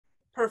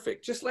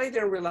Perfect. Just lay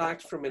there,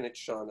 relax for a minute,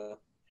 Shauna.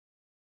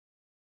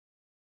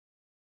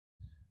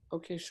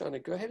 Okay,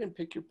 Shauna, go ahead and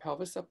pick your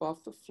pelvis up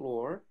off the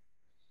floor.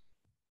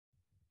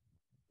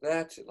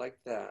 That's it, like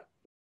that.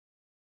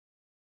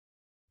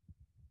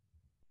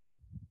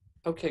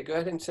 Okay, go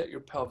ahead and set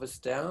your pelvis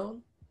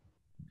down.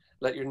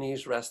 Let your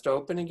knees rest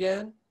open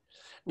again.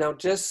 Now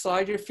just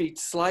slide your feet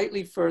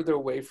slightly further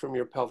away from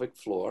your pelvic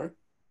floor.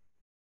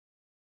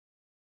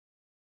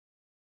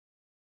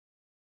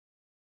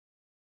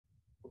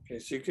 Okay,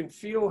 so you can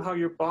feel how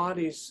your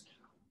body's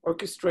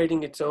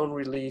orchestrating its own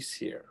release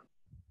here.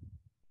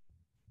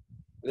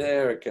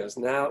 There it goes.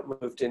 Now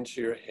it moved into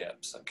your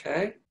hips,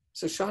 okay?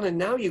 So Shauna,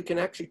 now you can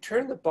actually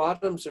turn the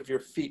bottoms of your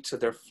feet so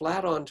they're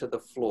flat onto the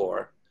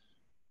floor,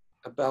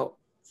 about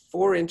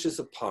 4 inches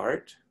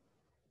apart,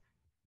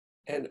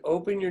 and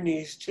open your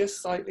knees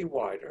just slightly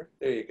wider.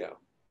 There you go.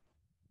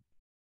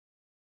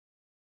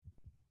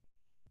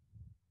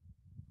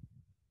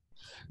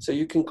 So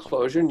you can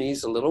close your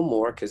knees a little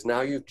more because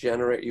now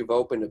you've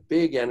opened a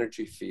big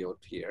energy field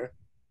here.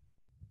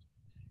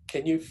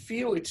 Can you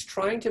feel it's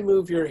trying to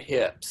move your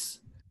hips?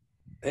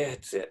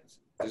 That's it.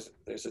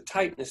 There's a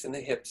tightness in the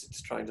hips.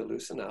 It's trying to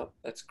loosen up.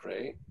 That's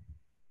great.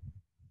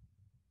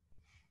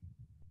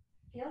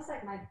 Feels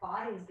like my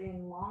body's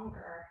being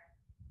longer.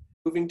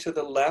 Moving to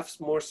the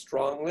left more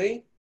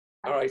strongly.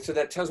 All right, so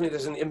that tells me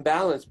there's an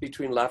imbalance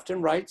between left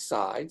and right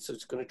side, so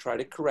it's going to try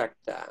to correct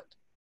that.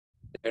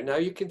 And now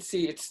you can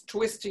see it's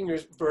twisting your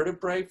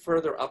vertebrae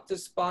further up the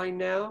spine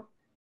now.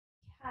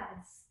 Yeah,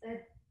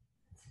 it's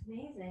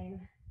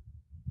amazing.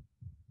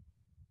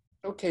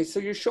 Okay,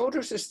 so your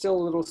shoulders are still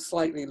a little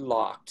slightly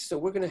locked, so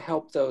we're going to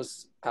help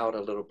those out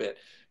a little bit.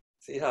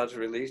 See how it's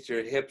released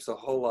your hips a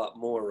whole lot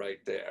more right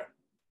there.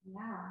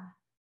 Yeah.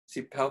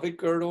 See, pelvic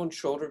girdle and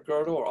shoulder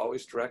girdle are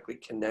always directly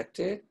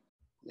connected.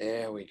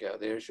 There we go.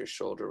 There's your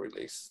shoulder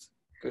release.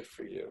 Good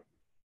for you.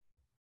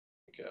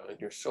 There you go. And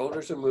your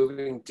shoulders are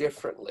moving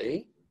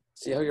differently.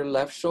 See how your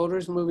left shoulder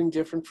is moving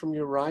different from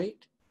your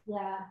right?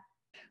 Yeah.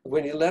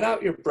 When you let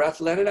out your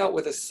breath, let it out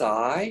with a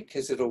sigh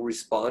because it'll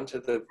respond to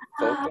the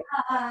focus.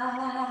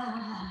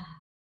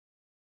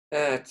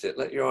 That's it.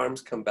 Let your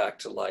arms come back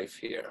to life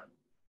here.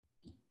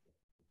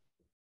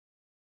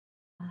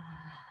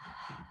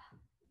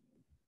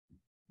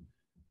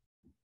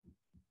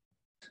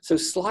 So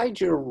slide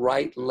your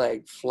right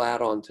leg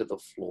flat onto the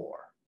floor.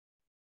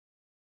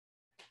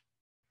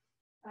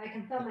 I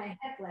can feel my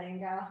hip letting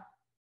go.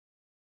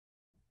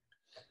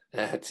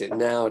 That's it.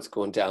 Now it's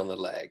going down the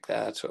leg.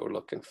 That's what we're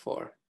looking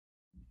for.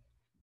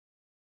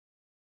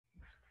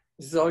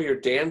 This is all your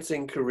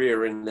dancing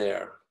career in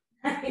there.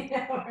 I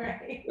know,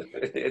 right?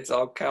 It's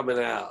all coming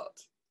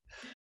out.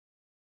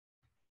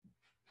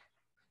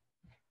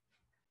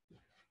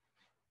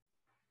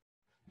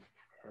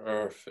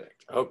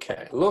 Perfect.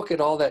 Okay. Look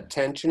at all that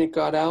tension it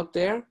got out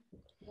there.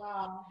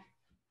 Wow.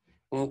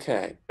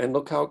 Okay. And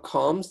look how it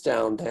calms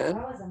down then.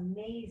 That was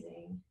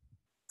amazing.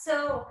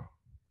 So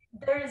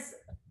there's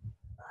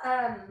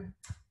a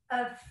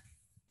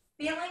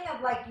feeling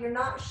of like you're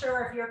not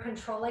sure if you're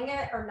controlling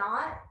it or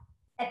not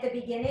at the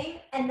beginning,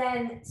 and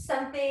then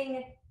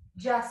something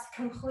just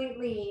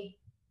completely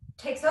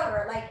takes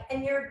over. Like,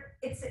 and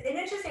it's an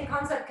interesting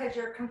concept because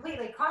you're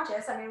completely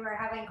conscious. I mean, we're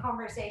having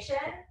conversation,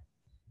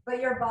 but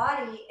your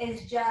body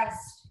is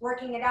just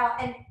working it out.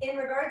 And in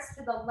regards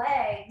to the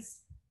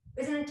legs,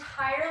 it was an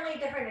entirely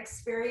different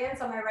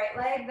experience on my right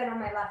leg than on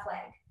my left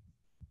leg.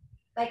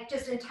 Like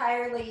just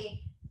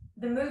entirely,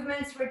 the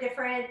movements were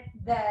different.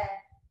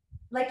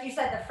 Like you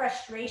said, the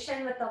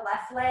frustration with the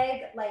left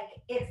leg, like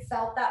it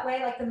felt that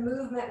way. Like the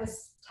movement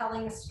was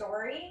telling a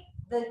story.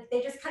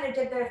 They just kind of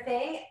did their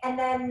thing. And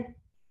then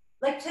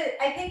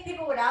I think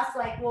people would ask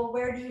like, well,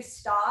 where do you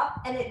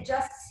stop? And it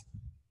just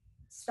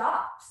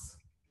stops.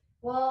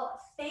 Well,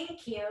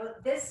 thank you.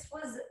 This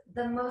was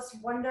the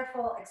most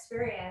wonderful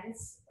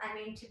experience. I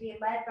mean, to be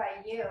led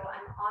by you,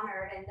 I'm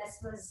honored. And this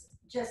was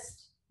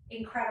just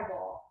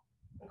incredible.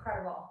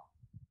 Incredible.